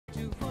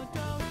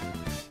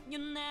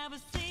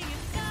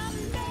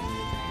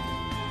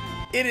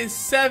It is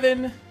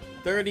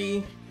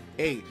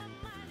 7:38.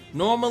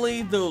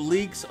 Normally the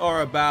leaks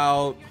are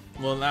about,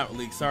 well, not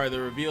leaks, sorry, the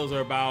reveals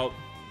are about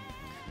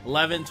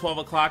 11, 12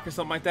 o'clock or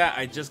something like that.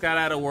 I just got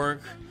out of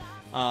work.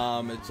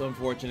 It's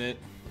unfortunate.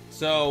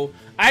 So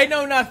I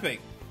know nothing,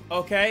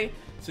 okay?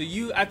 So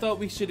I thought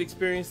we should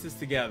experience this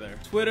together.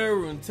 Twitter,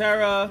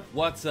 Runeterra,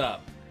 what's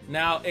up?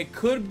 Now, it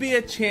could be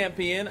a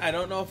champion. I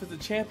don't know if it's a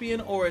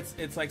champion or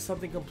it's like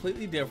something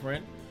completely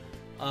different.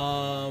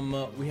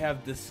 We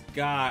have this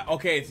guy.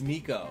 Okay, it's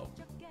NEEKO.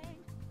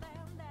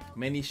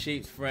 Many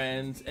shapes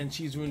friends, and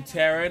she's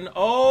Runeterran.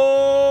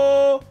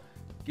 Oh!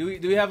 Do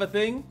we have a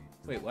thing?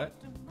 Wait, what?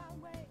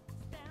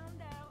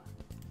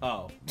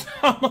 Oh.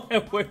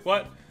 Wait,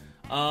 what?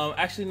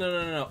 Actually,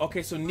 no.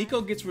 Okay, so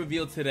NEEKO gets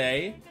revealed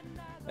today.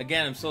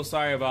 Again, I'm so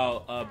sorry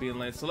about being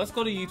late. So let's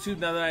go to YouTube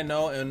now that I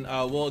know, and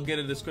we'll get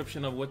a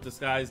description of what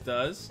Disguise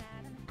does.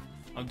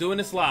 I'm doing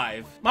this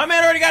live. My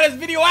man already got his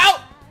video out!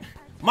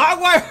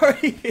 Mogwai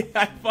already...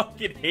 I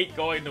fucking hate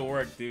going to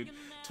work, dude.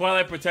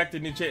 Twilight Protector,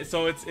 new change.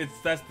 So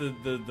that's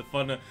the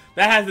fun of...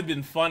 That hasn't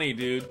been funny,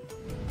 dude.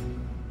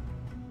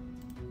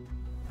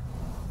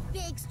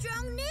 Big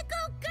strong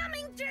NEEKO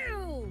coming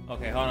through!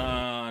 Okay, hold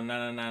on. No.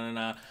 I'm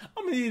gonna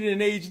need it in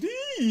HD.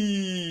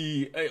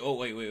 Hey, oh,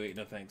 wait.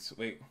 No, thanks.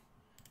 Wait.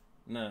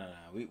 No.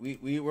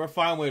 We're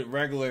fine with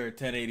regular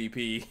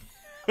 1080p.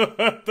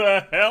 What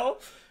the hell?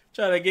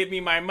 Trying to get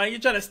me my money? You're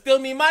trying to steal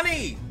me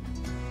money?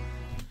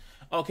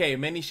 Okay,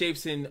 many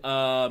shapes in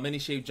many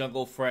shape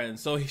jungle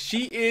friends. So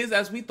she is,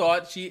 as we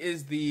thought, she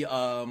is the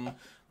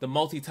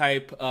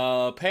multi-type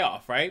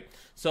payoff, right?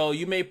 So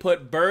you may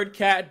put bird,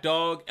 cat,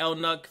 dog,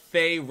 elnuk,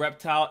 fae,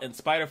 reptile, and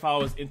spider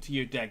followers into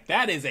your deck.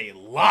 That is a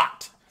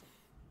lot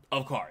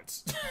of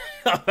cards.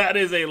 That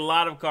is a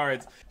lot of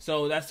cards.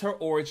 So that's her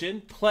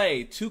origin.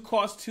 Play 2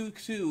 cost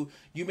 2/2.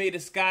 You may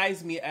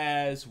disguise me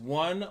as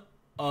one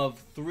of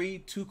 3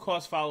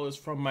 2-cost followers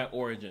from my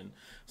origin.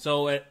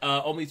 So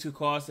only 2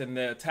 costs, and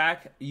the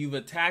attack you've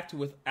attacked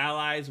with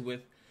allies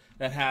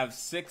that have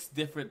 6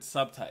 different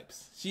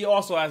subtypes. She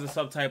also has a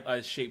subtype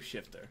as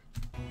shapeshifter.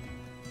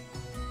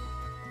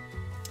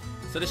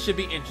 So this should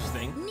be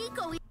interesting.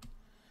 NEEKO.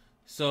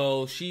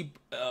 So she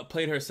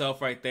played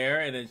herself right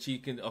there, and then she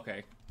can,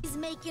 okay. He's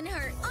making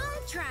her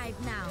own tribe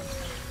now.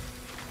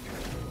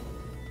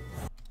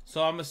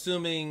 So I'm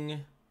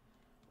assuming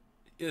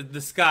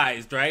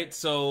disguised, right?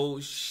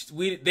 So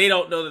they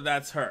don't know that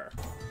that's her.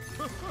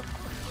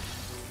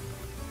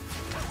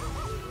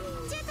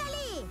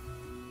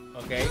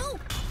 Okay,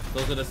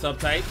 those are the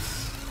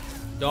subtypes.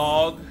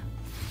 Dog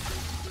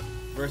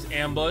versus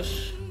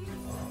ambush.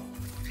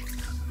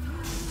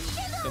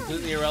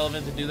 Completely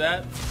irrelevant to do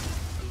that.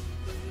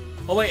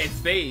 Oh wait, it's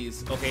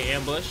phase. Okay,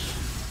 ambush.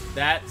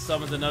 That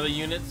summons another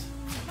unit.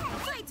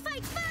 Fight!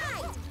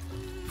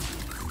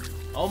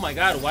 Oh my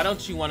god, why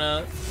don't you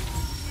wanna...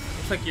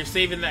 Looks like you're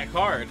saving that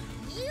card.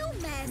 You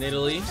messed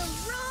Italy. with the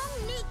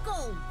wrong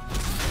NEEKO.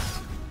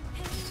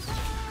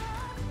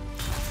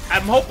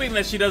 I'm hoping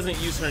that she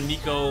doesn't use her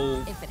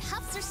NEEKO... If it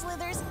huffs or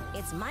slithers,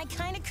 it's my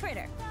kind of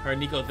critter. Her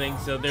NEEKO thing,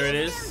 so there it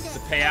is.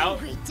 The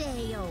payout.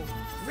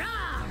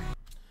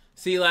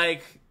 See,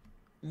 like...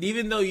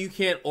 Even though you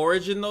can't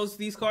origin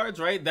these cards,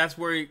 right? That's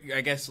where, I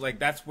guess, like,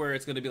 that's where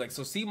it's going to be like...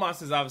 So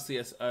CMOS is obviously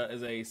is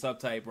a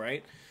subtype,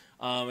 right?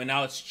 And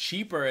now it's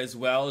cheaper as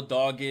well.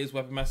 Dog is,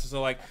 Weapon Master.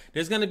 So, like,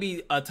 there's going to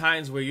be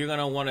times where you're going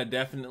to want to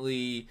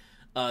definitely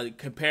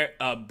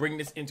bring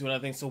this into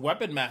another thing. So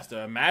Weapon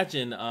Master,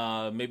 imagine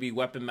maybe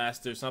Weapon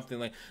Master, something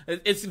like...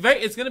 It's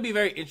going to be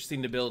very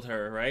interesting to build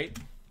her, right?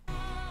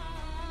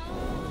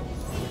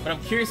 But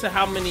I'm curious of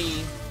how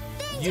many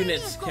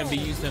units can be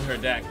used in her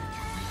deck.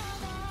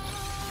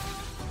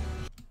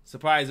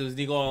 Surprise, it was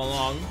NEEKO all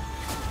along.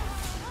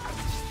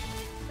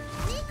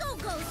 NEEKO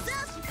goes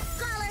up,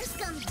 colors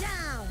come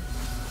down.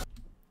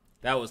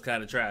 That was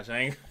kind of trash.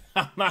 I'm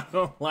not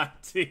gonna lie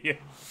to you.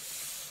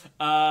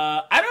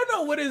 I don't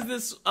know, what is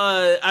this?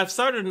 I've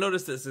started to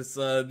notice this. It's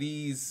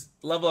these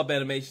level up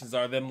animations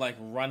are them like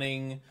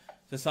running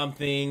to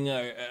something.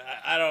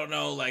 I don't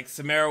know. Like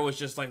Samara was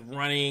just like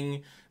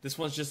running. This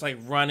one's just like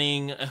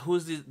running.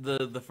 Who's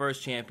the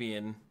first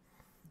champion?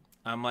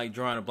 I'm like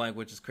drawing a blank,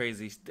 which is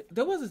crazy.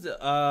 There was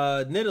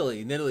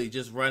Nidalee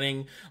just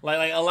running.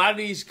 Like a lot of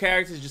these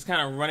characters just kind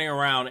of running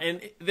around,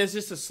 and there's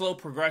just a slow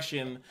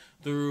progression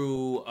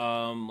through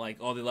like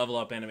all the level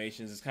up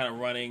animations. It's kind of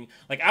running.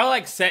 Like I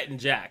like Set and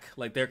Jack.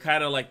 Like they're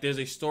kind of like there's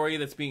a story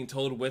that's being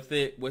told with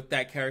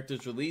that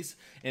character's release,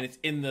 and it's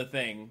in the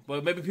thing.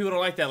 But maybe people don't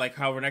like that, like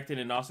how Renekton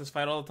and Gnosis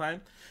fight all the time.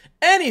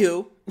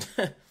 Anywho,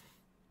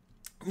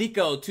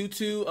 NEEKO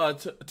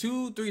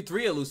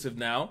 2/3 elusive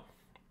now.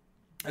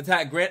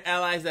 Attack grant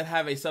allies that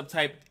have a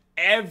subtype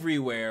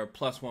everywhere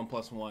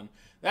 +1/+1.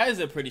 That is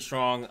a pretty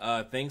strong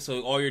thing.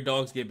 So all your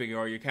dogs get bigger,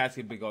 all your cats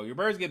get bigger, all your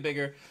birds get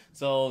bigger.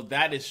 So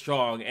that is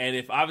strong. And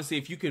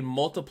if you can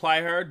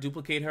multiply her,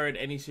 duplicate her in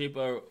any shape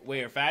or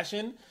way or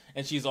fashion,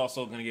 and she's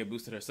also going to get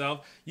boosted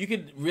herself, you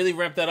could really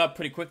ramp that up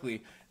pretty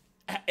quickly.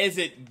 Is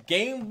it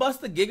game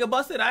busted, giga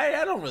busted?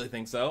 I don't really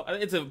think so.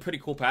 It's a pretty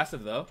cool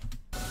passive though.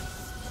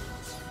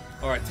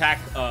 Or attack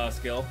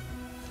skill.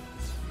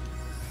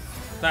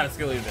 It's not a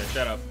skill either.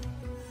 Shut up.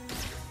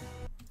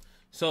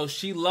 So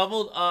she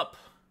leveled up.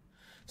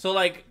 So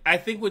like, I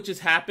think what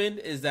just happened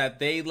is that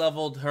they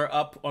leveled her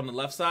up on the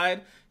left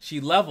side. She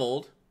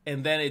leveled,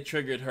 and then it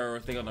triggered her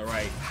thing on the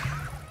right.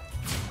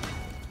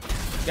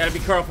 Gotta be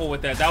careful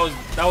with that.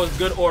 That was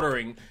good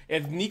ordering.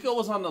 If NEEKO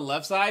was on the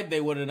left side,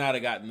 they would have not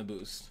have gotten the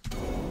boost.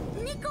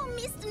 NEEKO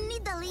missed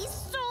Nidalee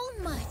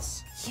so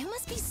much. You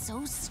must be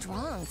so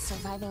strong,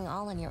 surviving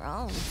all on your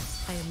own.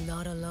 I am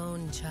not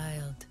alone,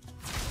 child.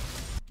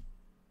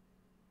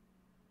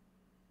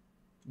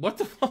 What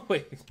the fuck?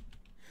 Wait.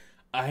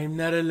 I'm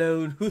not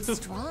alone.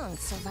 Strong,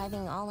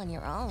 surviving all on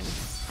your own.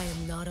 I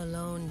am not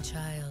alone,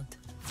 child.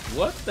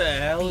 What the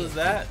hell is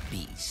that?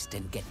 Beast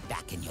and get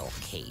back in your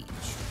cage.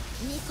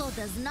 NEEKO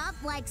does not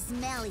like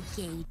smelly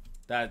cage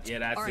That's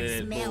or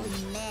it. smelly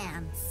Boom.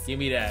 mans. Give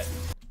me that.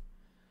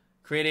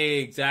 Create a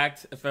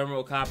exact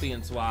ephemeral copy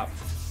and swap.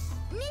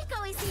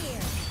 NEEKO is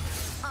here.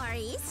 Or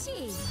is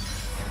she?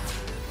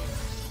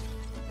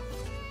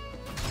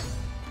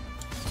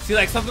 See,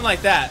 like something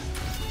like that.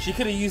 She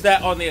could have used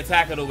that on the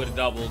attack and it would have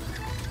doubled.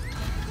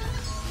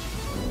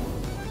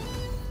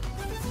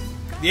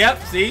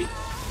 Yep, see?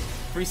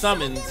 Free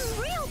summons.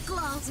 Them real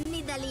close,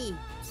 Nidalee.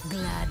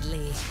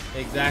 Gladly.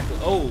 Exactly.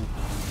 Oh.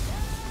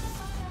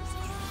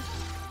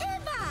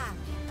 Eva!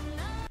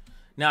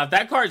 Now, if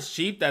that card's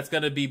cheap, that's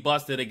going to be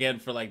busted again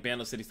for like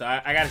Bando City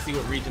style. I got to see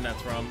what region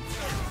that's from.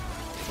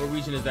 What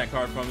region is that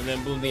card from? And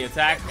then boom, the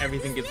attack.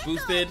 Everything gets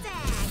boosted.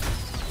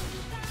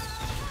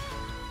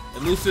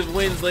 Elusive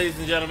wins, ladies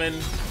and gentlemen.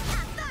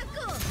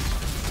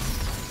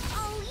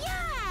 Oh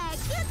yeah!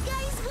 Good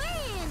guys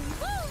win!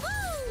 Woo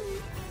woo!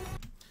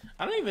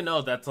 I don't even know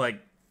if that's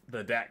like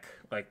the deck.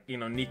 Like, you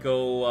know,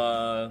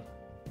 NEEKO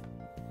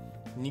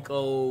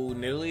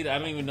Nidalee. I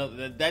don't even know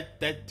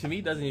that to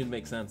me doesn't even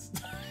make sense.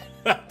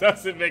 That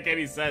doesn't make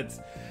any sense.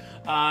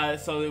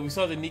 So we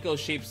saw the NEEKO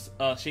shape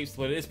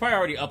split. It's probably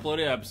already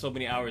uploaded. I'm so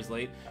many hours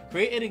late.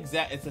 Create an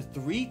exact. It's a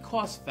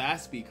 3-cost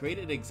fast speed. Create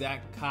an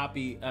exact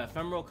copy,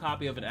 ephemeral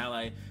copy of an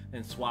ally,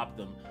 and swap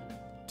them.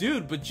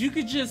 Dude, but you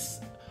could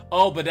just.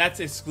 Oh, but that's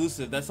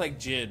exclusive. That's like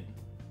Jin.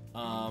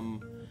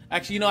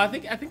 Actually, you know, I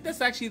think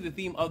that's actually the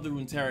theme of the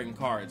Runeterra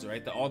cards,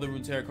 right? That all the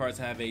Runeterra cards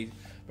have a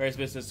very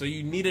specific. So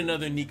you need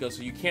another NEEKO,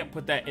 so you can't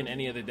put that in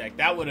any other deck.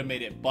 That would have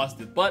made it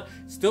busted, but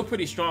still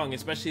pretty strong.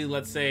 Especially,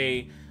 let's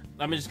say,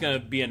 I'm just gonna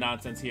be a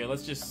nonsense here.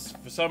 Let's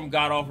just, for some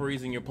god awful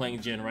reason, you're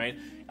playing Jin, right?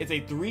 It's a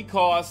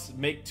 3-cost,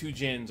 make 2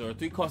 Jins, or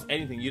 3-cost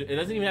anything. It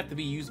doesn't even have to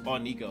be used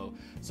on NEEKO.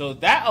 So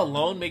that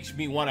alone makes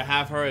me want to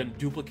have her and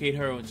duplicate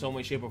her in some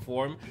way, shape, or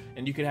form.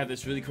 And you could have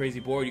this really crazy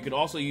board. You could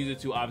also use it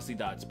to obviously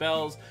dodge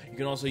spells. You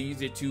can also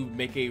use it to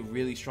make a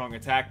really strong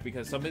attack,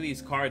 because some of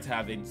these cards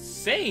have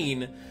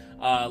insane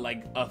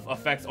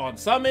effects on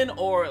summon,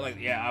 or like,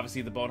 yeah,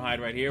 obviously the Bonehide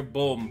right here.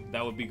 Boom,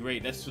 that would be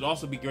great. This would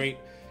also be great.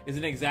 Is it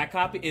an exact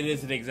copy? It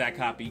is an exact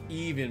copy.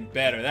 Even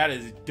better. That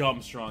is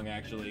dumb strong,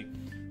 actually.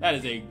 That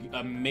is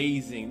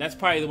amazing. That's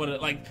probably the one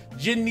that, like,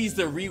 Jin needs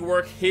to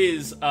rework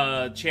his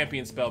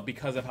champion spell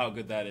because of how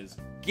good that is.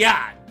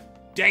 God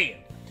damn.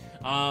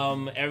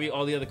 All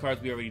the other cards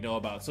we already know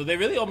about. So they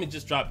really only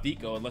just dropped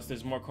NEEKO, unless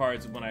there's more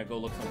cards when I go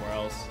look somewhere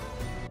else.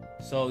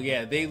 So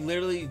yeah, they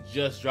literally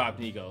just dropped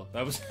NEEKO.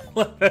 That was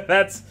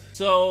that's.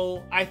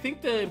 So I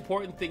think the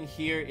important thing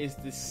here is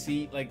to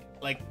see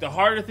like the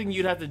harder thing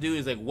you'd have to do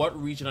is like, what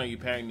region are you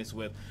pairing this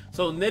with?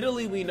 So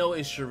Nidalee we know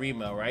is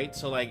Shurima, right?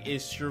 So like,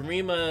 is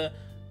Shurima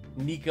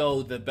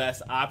NEEKO the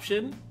best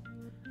option?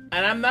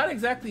 And I'm not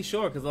exactly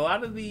sure, because a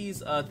lot of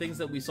these things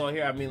that we saw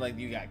here, I mean, like,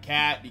 you got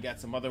Cat, you got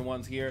some other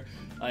ones here,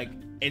 like,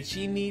 and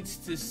she needs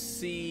to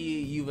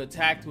see you've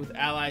attacked with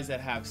allies that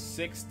have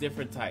 6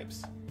 different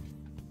types.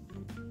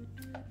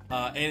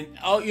 And,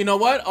 oh, you know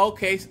what?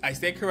 Okay, I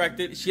stand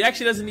corrected. She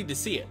actually doesn't need to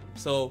see it.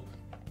 So,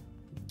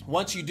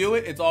 once you do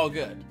it, it's all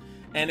good.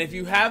 And if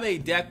you have a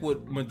deck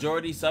with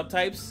majority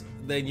subtypes,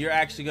 then you're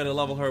actually going to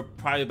level her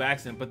probably by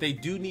accident. But they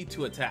do need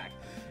to attack.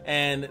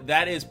 And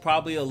that is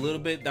probably a little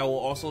bit that will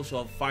also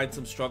find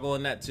some struggle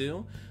in that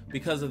too,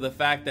 because of the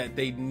fact that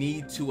they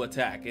need to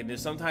attack. And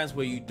there's sometimes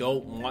where you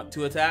don't want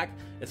to attack,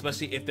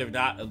 especially if they're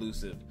not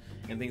elusive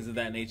and things of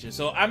that nature.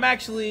 So I'm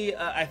actually,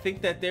 I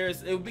think that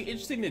it would be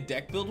interesting to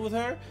deck build with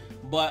her,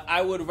 but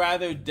I would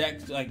rather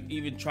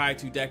even try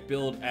to deck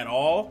build at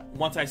all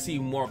once I see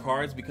more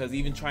cards, because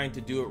even trying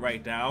to do it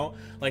right now,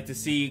 like to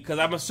see, because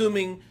I'm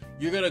assuming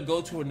you're gonna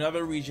go to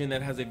another region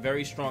that has a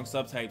very strong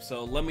subtype.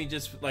 So let me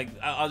just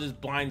I'll just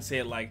blind say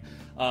it like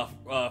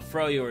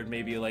Freljord,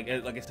 maybe like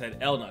I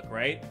said, Elnuk,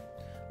 right?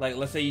 Like,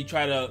 let's say you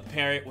try to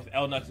pair it with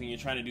Elnuk and you're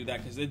trying to do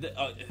that, because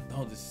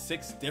there's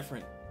 6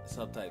 different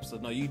subtypes. So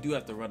no, you do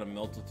have to run a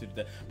multitude of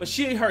that. But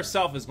she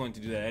herself is going to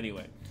do that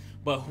anyway.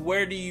 But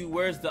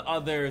where's the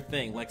other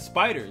thing? Like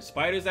Spiders.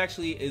 Spiders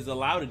actually is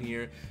allowed in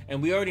here, and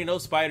we already know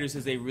Spiders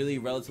is a really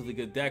relatively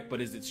good deck,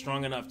 but is it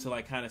strong enough to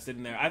like kind of sit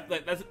in there?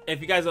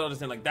 If you guys don't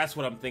understand, like, that's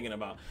what I'm thinking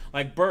about.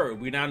 Like Bird,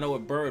 we now know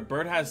what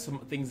Bird has some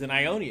things in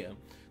Ionia.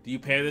 Do you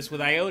pair this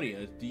with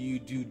Ionia? Do you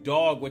do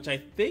Dog, which I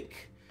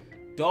think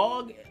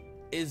Dog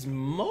is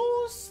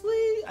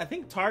mostly, I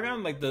think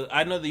Targon, like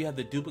I know that you have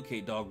the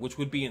duplicate dog, which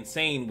would be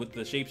insane with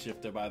the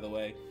shapeshifter, by the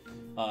way.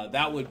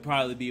 That would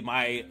probably be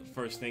my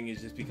first thing,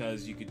 is just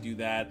because you could do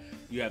that.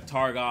 You have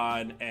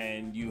Targon,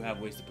 and you have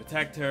ways to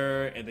protect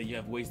her, and then you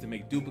have ways to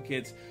make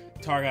duplicates.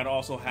 Targon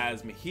also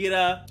has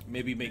Mahira,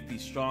 maybe make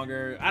these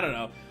stronger. I don't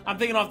know. I'm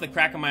thinking off the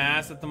crack of my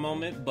ass at the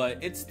moment, but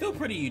it's still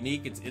pretty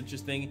unique. It's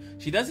interesting.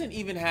 She doesn't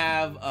even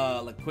have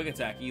like quick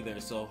attack either,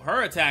 so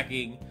her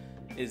attacking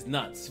is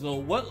nuts. So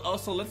what?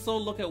 Also, let's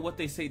look at what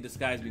they say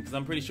disguise means, because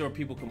I'm pretty sure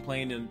people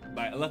complained, and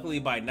luckily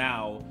by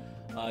now,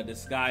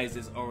 disguise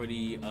is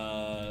already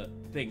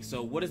thing.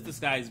 So what does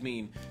disguise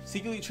mean?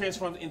 Secretly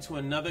transforms into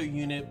another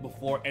unit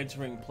before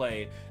entering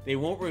play. They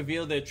won't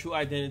reveal their true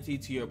identity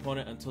to your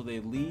opponent until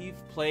they leave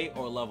play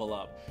or level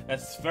up.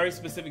 That's very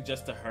specific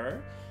just to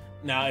her.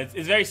 Now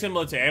it's very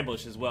similar to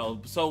ambush as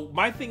well. So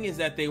my thing is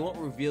that they won't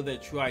reveal their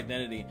true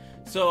identity.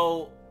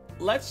 So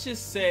let's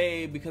just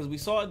say, because we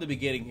saw at the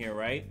beginning here,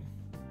 right?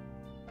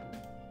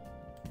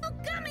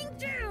 Coming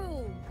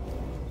through.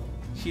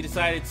 She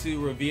decided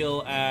to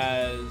reveal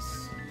as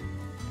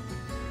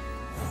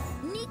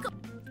NEEKO.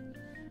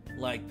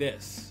 like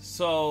this.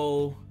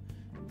 So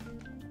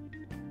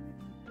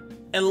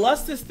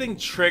unless this thing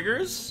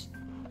triggers,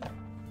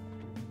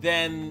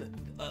 then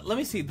let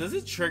me see, does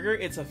it trigger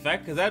its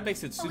effect? Because that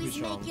makes it super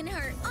strong.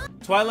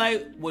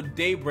 Twilight with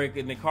Daybreak,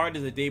 and the card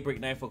is a Daybreak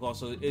Nightfall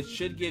also. It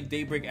should give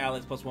Daybreak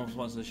allies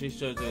 +1/+1, so she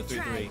shows it a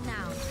 3/3.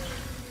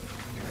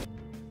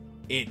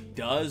 It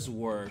does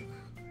work.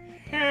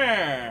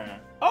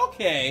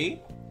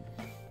 Okay.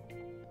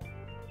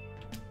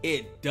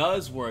 It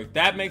does work.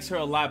 That makes her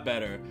a lot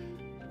better.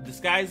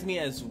 Disguise me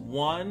as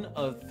one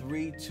of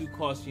 3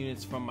 2-cost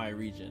units from my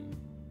region.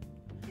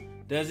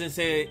 It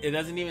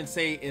doesn't even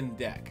say in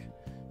deck.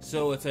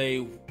 So it's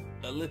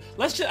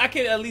I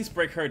can at least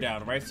break her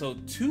down, right? So a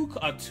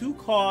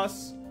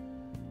 2-cost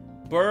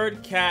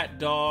bird, cat,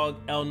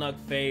 dog, Elnuk,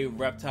 Fae,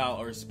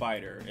 reptile, or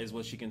spider is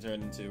what she can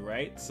turn into,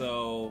 right?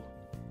 So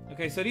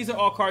okay, so these are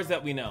all cards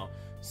that we know.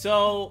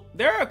 So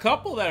there are a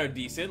couple that are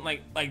decent,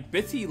 like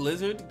Bitsy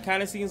Lizard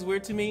kind of seems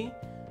weird to me.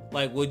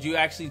 Like, would you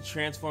actually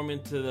transform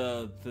into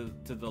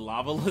the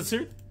lava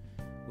lizard?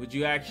 Would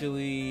you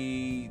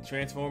actually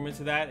transform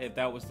into that if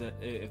that was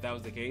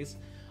the case?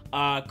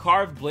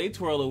 Carved Blade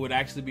Twirler would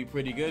actually be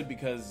pretty good,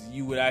 because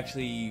you would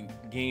actually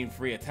gain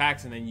free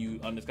attacks and then you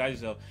undisguise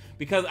yourself.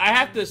 Because I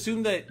have to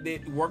assume that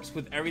it works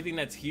with everything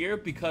that's here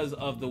because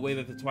of the way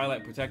that the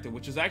Twilight Protector,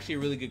 which is actually a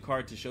really good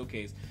card to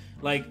showcase.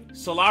 Like,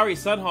 Solari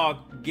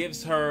Sunhawk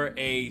gives her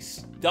a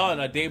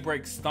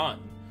Daybreak stun.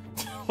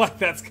 Like,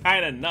 that's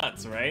kind of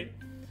nuts, right?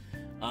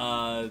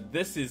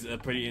 This is a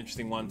pretty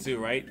interesting one too,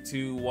 right?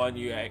 2/1,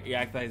 you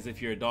act as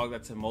if you're a dog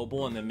that's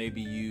immobile, and then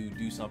maybe you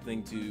do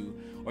something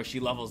or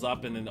she levels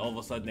up, and then all of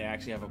a sudden they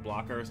actually have a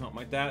blocker or something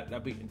like that.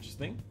 That'd be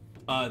interesting.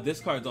 This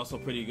card's also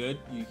pretty good.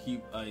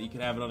 You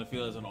can have it on the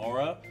field as an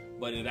aura,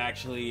 but it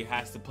actually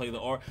has to play the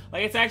aura.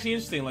 Like, it's actually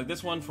interesting. Like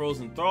this one,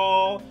 Frozen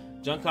Thrall,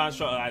 Junk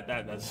Construct.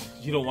 That's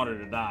you don't want her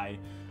to die.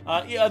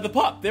 Yeah, the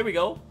pup. There we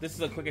go. This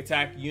is a quick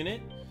attack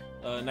unit.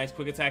 Nice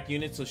quick attack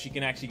unit, so she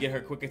can actually get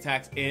her quick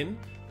attacks in.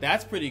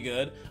 That's pretty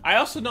good. I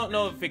also don't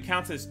know if it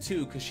counts as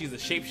 2, because she's a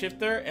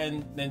shapeshifter,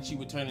 and then she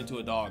would turn into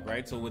a dog,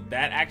 right? So would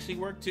that actually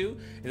work too?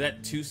 Is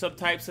that 2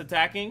 subtypes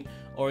attacking,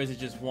 or is it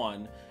just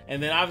 1?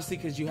 And then obviously,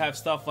 because you have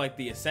stuff like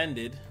the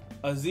Ascended,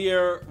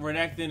 Azir,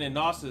 Renekton, and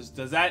Gnosis,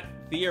 does that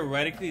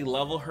theoretically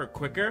level her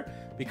quicker?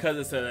 Because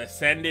it's an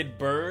Ascended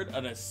bird,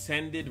 an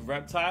Ascended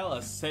reptile,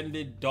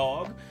 Ascended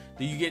dog.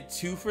 Do you get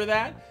 2 for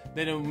that?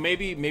 Then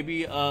maybe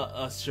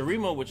a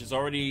Shurima, which is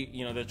already,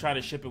 they're trying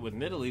to ship it with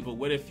Nidalee, but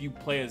what if you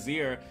play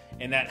Azir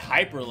and that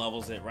hyper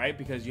levels it, right?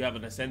 Because you have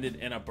an Ascended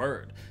and a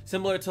bird.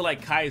 Similar to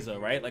like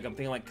Kai'Sa, right? Like I'm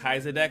thinking like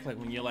Kai'Sa deck, like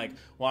when you're like,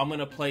 well, I'm going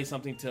to play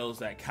something till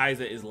that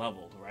Kai'Sa is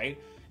leveled, right?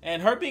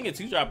 And her being a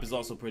 2-drop is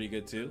also pretty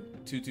good too.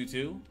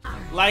 2/2/2.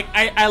 Like,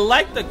 I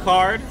like the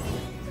card.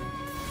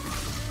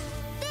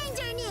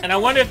 And I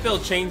wonder if they'll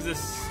change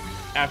this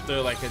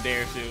after like a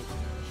day or 2.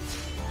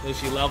 So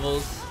she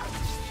levels.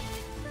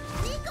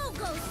 NEEKO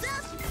goes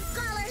up,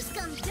 colors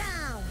come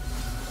down.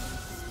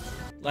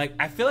 Like,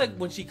 I feel like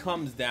when she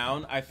comes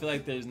down, I feel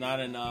like there's not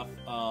enough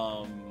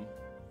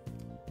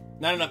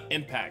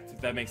impact,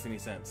 if that makes any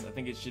sense. I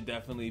think it should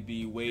definitely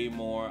be way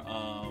more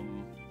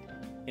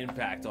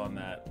impact on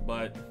that.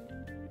 But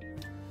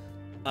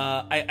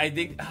I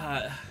think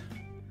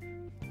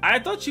I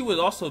thought she would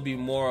also be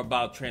more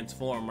about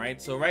transform,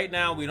 right? So right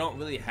now we don't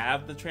really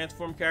have the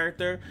transform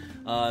character.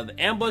 The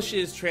ambush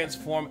is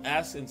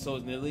transform-esque, and so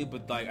is Nidalee,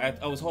 but like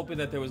I was hoping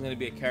that there was going to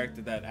be a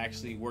character that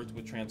actually worked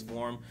with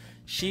transform.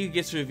 She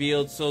gets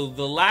revealed. So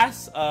the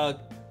last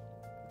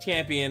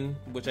champion,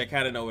 which I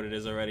kind of know what it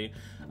is already,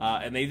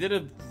 and they did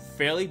a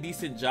fairly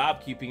decent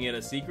job keeping it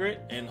a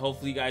secret, and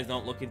hopefully you guys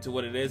don't look into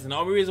what it is. And the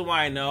only reason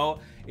why I know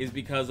is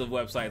because of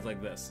websites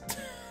like this.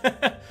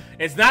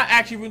 It's not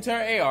actually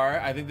Runeterra AR.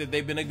 I think that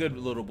they've been a good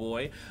little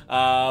boy,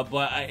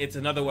 but it's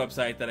another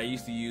website that I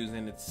used to use,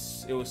 and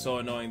it was so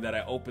annoying that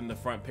I opened the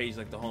front page,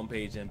 like the home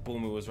page, and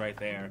boom, it was right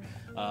there,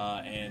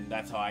 and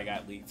that's how I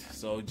got leaked.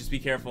 So just be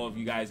careful if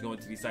you guys go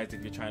into these sites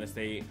if you're trying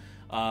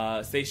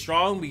to stay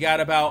strong. We got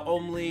about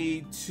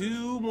only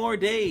 2 more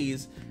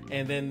days,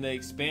 and then the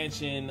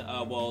expansion,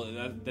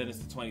 then it's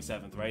the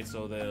 27th, right?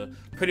 So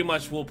pretty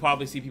much we'll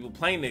probably see people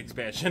playing the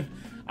expansion.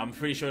 I'm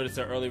pretty sure it's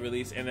an early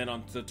release, and then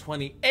on the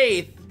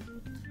 28th,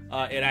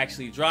 it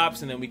actually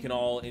drops, and then we can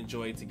all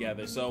enjoy it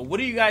together. So what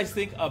do you guys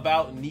think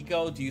about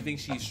NEEKO? Do you think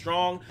she's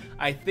strong?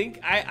 I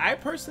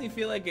personally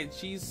feel like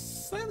she's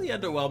slightly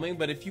underwhelming,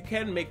 but if you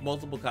can make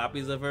multiple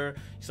copies of her,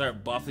 you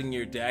start buffing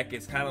your deck,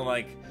 it's kind of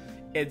like,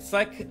 it's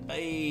like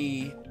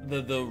the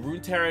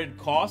Runeterra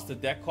cost, the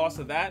deck cost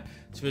of that,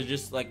 for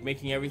just like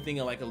making everything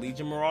like a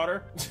Legion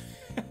Marauder.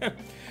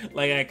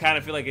 Like, I kind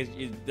of feel like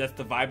that's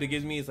the vibe it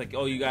gives me. It's like,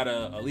 oh, you got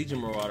a Legion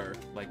Marauder,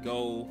 like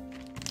go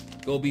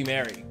be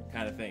merry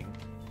kind of thing.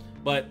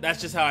 But that's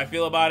just how I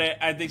feel about it.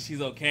 I think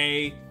she's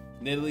okay.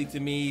 Nidalee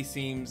to me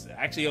seems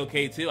actually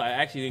okay too. I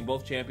actually think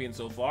both champions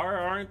so far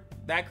aren't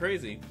that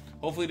crazy.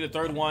 Hopefully the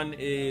third one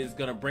is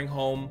gonna bring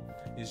home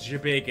your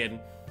bacon.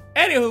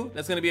 Anywho,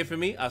 that's gonna be it for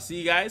me. I'll see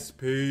you guys.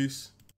 Peace.